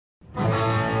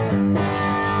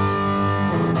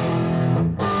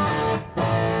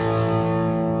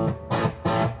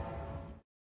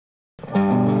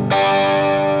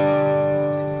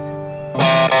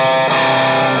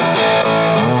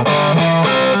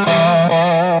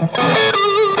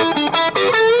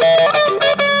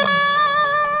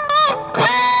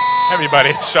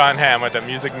everybody, it's Sean Ham with the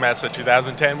Musikmesse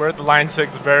 2010. We're at the Line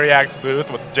 6 Variax booth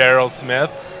with Daryl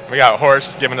Smith. We got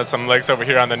Horst giving us some licks over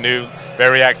here on the new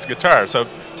Variax guitar. So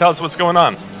tell us what's going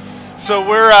on. So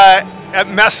we're at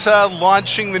Messe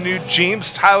launching the new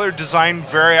James Tyler designed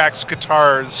Variax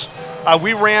guitars.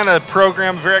 We ran a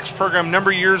program, Variax program, a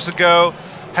number of years ago,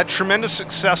 had tremendous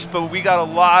success, but we got a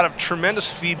lot of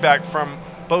tremendous feedback from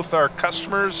both our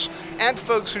customers and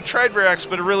folks who tried Variax,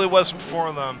 but it really wasn't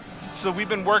for them. So we've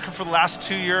been working for the last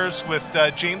 2 years with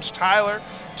James Tyler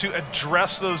to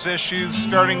address those issues,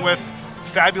 starting with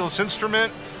fabulous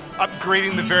instrument,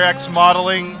 upgrading the Variax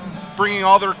modeling, bringing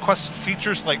all the requested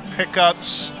features like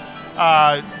pickups,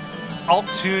 alt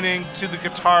tuning to the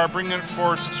guitar, bringing it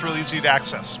forward so it's really easy to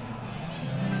access.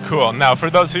 Cool. Now, for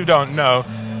those who don't know,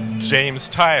 James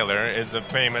Tyler is a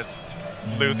famous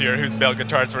luthier who's built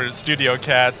guitars for studio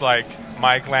cats like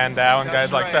Mike Landau and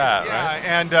guys like that, right?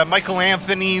 And Michael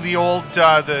Anthony, the old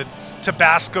the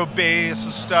Tabasco bass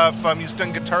and stuff. He's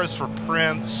done guitars for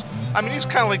Prince. I mean, he's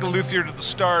kind of like a luthier to the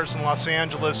stars in Los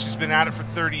Angeles. He's been at it for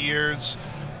 30 years.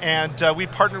 And we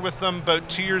partnered with them about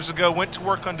 2 years ago, went to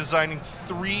work on designing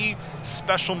 3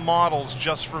 special models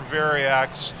just for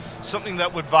Variax, something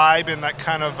that would vibe in that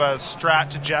kind of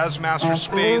Strat to Jazzmaster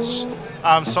space,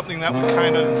 something that would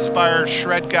kind of inspire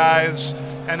shred guys,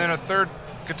 and then a third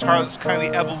guitar that's kind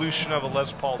of the evolution of a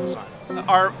Les Paul design.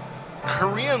 Our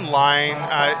Korean line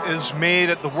is made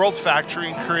at the World Factory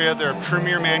in Korea. They're a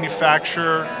premier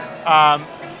manufacturer.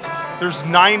 There's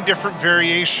 9 different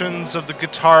variations of the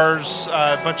guitars,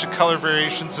 a bunch of color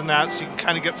variations in that, so you can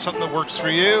kind of get something that works for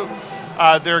you.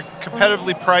 They're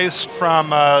competitively priced from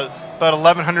about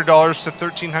 $1,100 to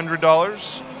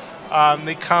 $1,300.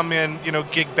 They come in,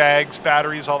 gig bags,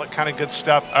 batteries, all that kind of good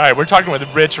stuff. All right, we're talking with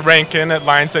Rich Rankin at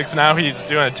Line 6 now. He's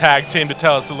doing a tag team to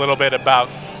tell us a little bit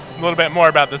more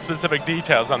about the specific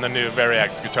details on the new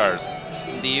Variax guitars.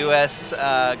 The U.S.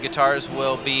 guitars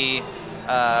will be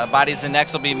bodies and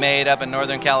necks will be made up in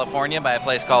Northern California by a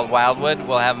place called Wildwood.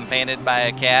 We'll have them painted by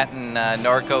a cat in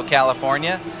Norco,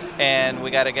 California. And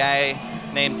we got a guy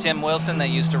named Tim Wilson that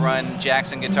used to run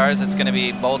Jackson Guitars that's going to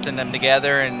be bolting them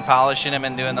together and polishing them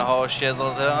and doing the whole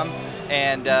shizzle to them.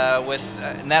 And,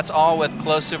 and that's all with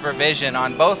close supervision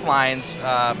on both lines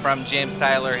from James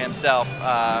Tyler himself.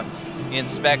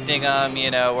 Inspecting them,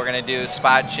 we're going to do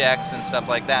spot checks and stuff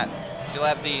like that. You'll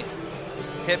have the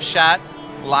hip shot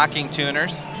locking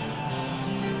tuners.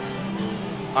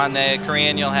 On the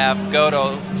Korean, you'll have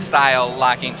Goto style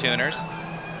locking tuners.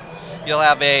 You'll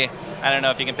have I don't know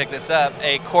if you can pick this up,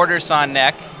 a quarter sawn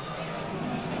neck.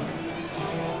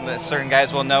 Certain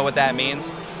guys will know what that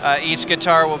means. Each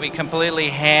guitar will be completely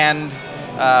hand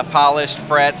polished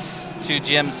frets to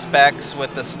Jim's specs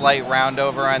with the slight round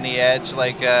over on the edge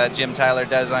like Jim Tyler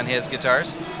does on his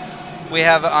guitars. We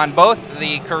have on both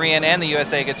the Korean and the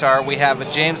USA guitar, we have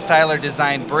a James Tyler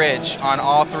designed bridge on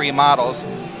all 3 models.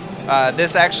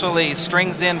 This actually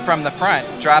strings in from the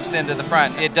front, drops into the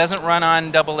front. It doesn't run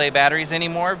on AA batteries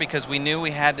anymore because we knew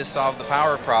we had to solve the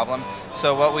power problem.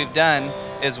 So what we've done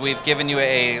is we've given you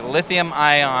a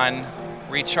lithium-ion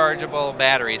rechargeable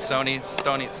battery,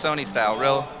 Sony style,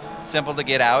 real simple to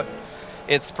get out.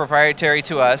 It's proprietary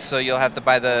to us, so you'll have to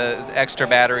buy the extra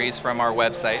batteries from our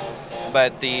website.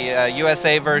 But the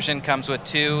USA version comes with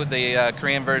 2, the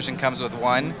Korean version comes with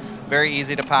 1. Very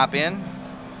easy to pop in.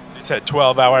 You said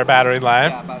 12-hour battery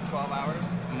life? Yeah, about 12 hours.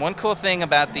 One cool thing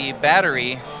about the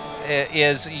battery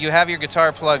is you have your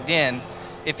guitar plugged in.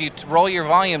 If you roll your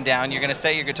volume down, you're going to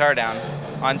set your guitar down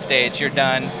on stage. You're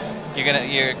done.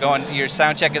 Your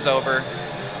sound check is over.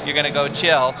 You're going to go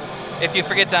chill. If you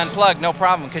forget to unplug, no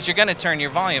problem, because you're going to turn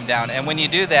your volume down. And when you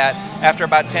do that, after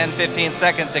about 10-15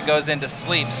 seconds, it goes into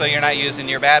sleep, so you're not using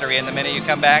your battery. And the minute you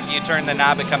come back, you turn the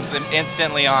knob, it comes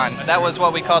instantly on. That was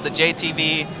what we called the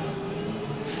JTV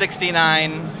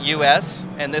 69 US,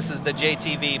 and this is the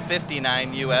JTV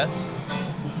 59 US.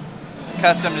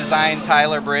 Custom designed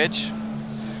Tyler bridge.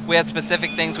 We had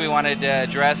specific things we wanted to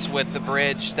address with the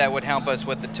bridge that would help us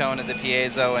with the tone of the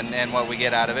piezo and what we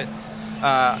get out of it.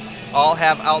 All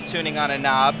have alt tuning on a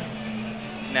knob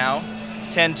now,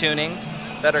 10 tunings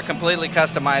that are completely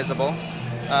customizable.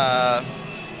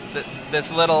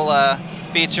 This little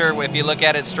feature, if you look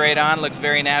at it straight on, looks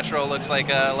very natural, looks like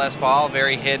a Les Paul,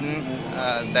 very hidden,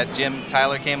 that Jim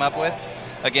Tyler came up with.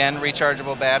 Again,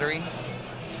 rechargeable battery.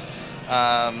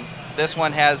 This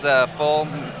one has a full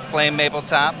flame maple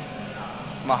top,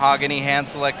 mahogany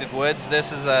hand-selected woods.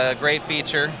 This is a great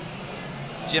feature.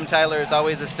 Jim Tyler is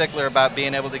always a stickler about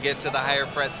being able to get to the higher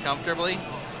frets comfortably.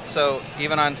 So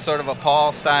even on sort of a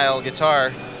Paul style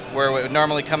guitar, where it would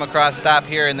normally come across, stop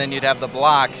here, and then you'd have the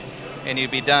block and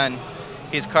you'd be done,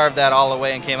 he's carved that all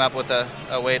away and came up with a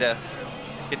way to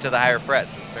get to the higher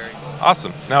frets. It's very cool.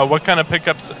 Awesome. Now, what kind of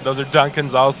pickups? Those are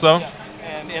Duncans also? Yes.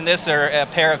 And in this are a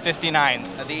pair of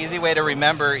 59s. The easy way to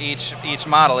remember each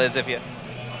model is if you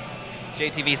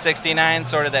JTV 69,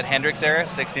 sort of that Hendrix era,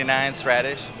 69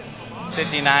 Stratish.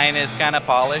 59 is kind of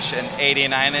polish, and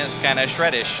 89 is kind of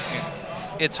shreddish.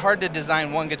 It's hard to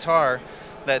design one guitar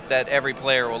that every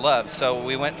player will love. So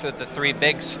we went for the three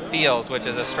big feels, which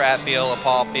is a Strat feel, a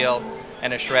Paul feel,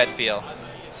 and a shred feel.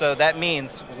 So that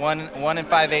means 1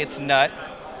 5/8 nut,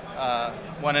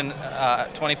 1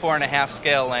 24.5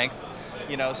 scale length,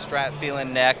 you know, Strat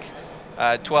feeling neck,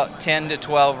 10 to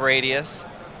 12 radius,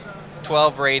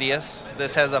 12 radius.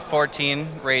 This has a 14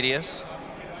 radius,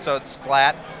 so it's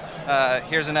flat.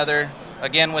 Here's another,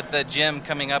 again with the Jim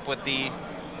coming up with the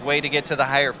way to get to the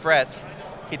higher frets.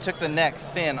 He took the neck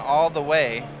thin all the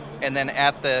way, and then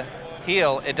at the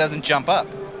heel, it doesn't jump up.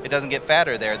 It doesn't get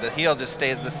fatter there. The heel just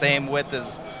stays the same width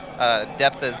as,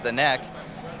 depth as the neck,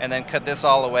 and then cut this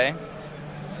all away.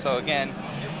 So again,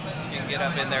 you can get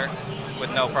up in there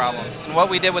with no problems. And what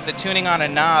we did with the tuning on a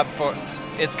knob,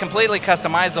 it's completely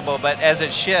customizable, but as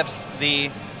it ships,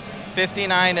 the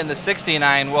 59 and the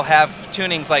 69 will have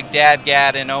tunings like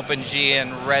Dad-Gad and Open G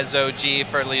and Reso G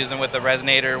for using with the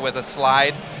resonator with a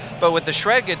slide. But with the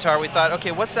shred guitar, we thought,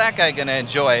 okay, what's that guy going to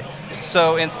enjoy?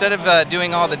 So instead of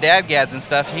doing all the Dad-Gads and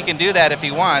stuff, he can do that if he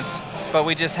wants, but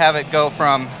we just have it go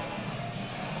from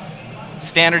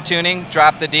standard tuning,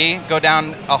 drop the D, go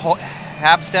down a whole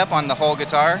half step on the whole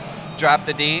guitar, drop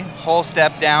the D, whole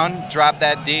step down, drop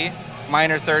that D,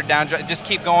 minor third down, just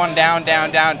keep going down, down,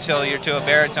 down until you're to a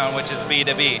baritone, which is B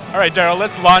to B. All right, Daryl,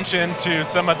 let's launch into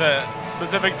some of the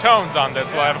specific tones on this.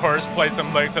 We'll have Horst play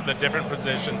some licks of the different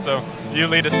positions, so you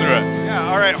lead us through it. Yeah,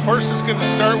 all right, Horst is going to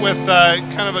start with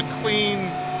kind of a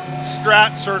clean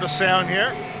Strat sort of sound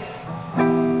here.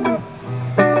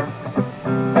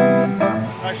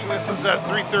 Actually, this is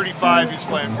 335 he's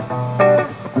playing.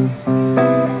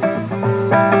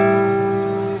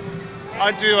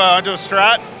 Onto a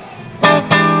Strat.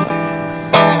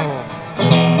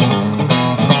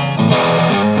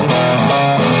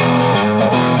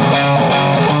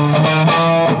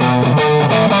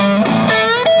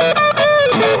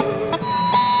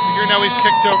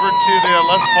 Kicked over to the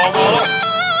Les Paul model,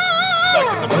 back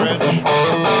in the bridge.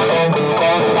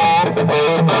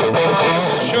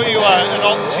 I'll show you an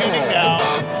alt tuning now.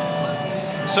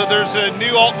 So there's a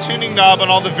new alt tuning knob on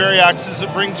all the Variaxes.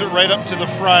 It brings it right up to the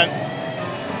front.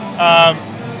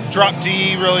 Drop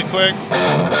D really quick.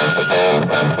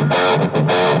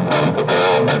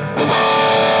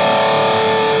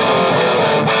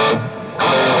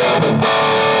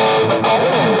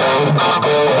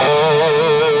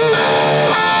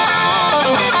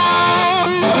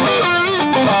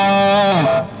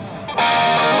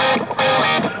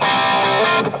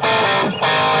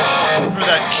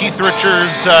 Keith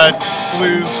Richards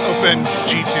blues open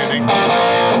G tuning.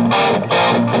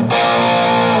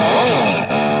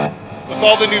 With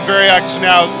all the new Variax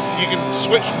now, you can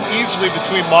switch easily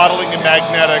between modeling and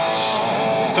magnetics.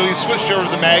 So he switched over to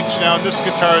the mags now, and this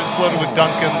guitar is loaded with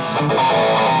Duncans.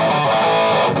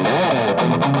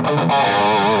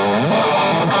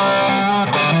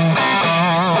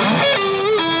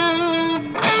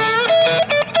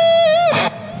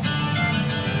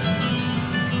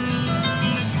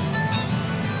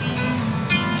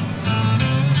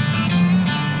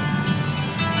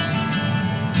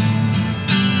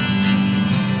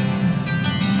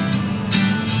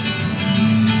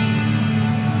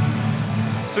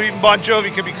 So even Bon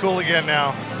Jovi can be cool again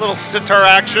now. A little sitar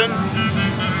action.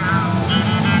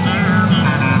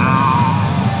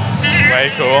 Way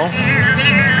cool.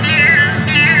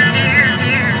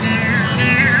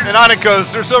 And on it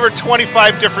goes. There's over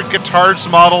 25 different guitars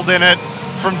modeled in it,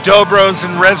 from Dobros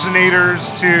and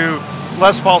resonators to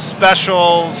Les Paul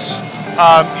specials,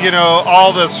 you know,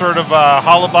 all the sort of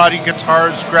hollow body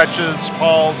guitars, Gretches,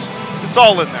 Pauls. It's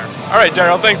all in there. All right,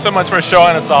 Daryl, thanks so much for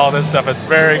showing us all this stuff. It's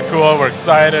very cool. We're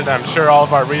excited. I'm sure all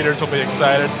of our readers will be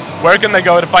excited. Where can they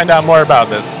go to find out more about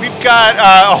this? We've got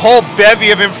a whole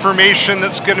bevy of information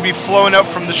that's going to be flowing up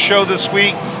from the show this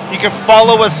week. You can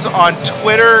follow us on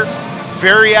Twitter,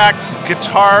 Variax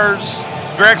Guitars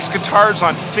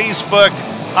on Facebook.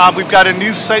 We've got a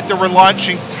new site that we're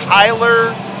launching,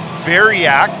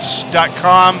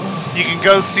 TylerVariax.com. You can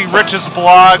go see Rich's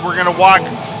blog. We're going to walk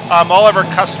all of our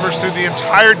customers through the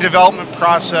entire development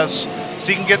process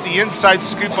so you can get the inside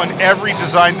scoop on every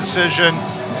design decision.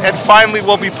 And finally,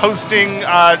 we'll be posting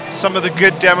some of the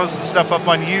good demos and stuff up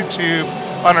on YouTube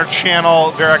on our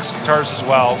channel, Variax Guitars as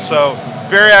well. So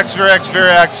Variax,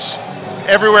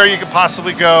 everywhere you could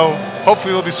possibly go.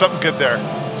 hopefully there'll be something good there.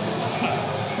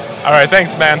 All right,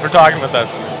 thanks, man, for talking with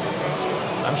us.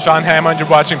 I'm Sean Hammond. You're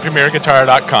watching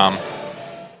PremierGuitar.com.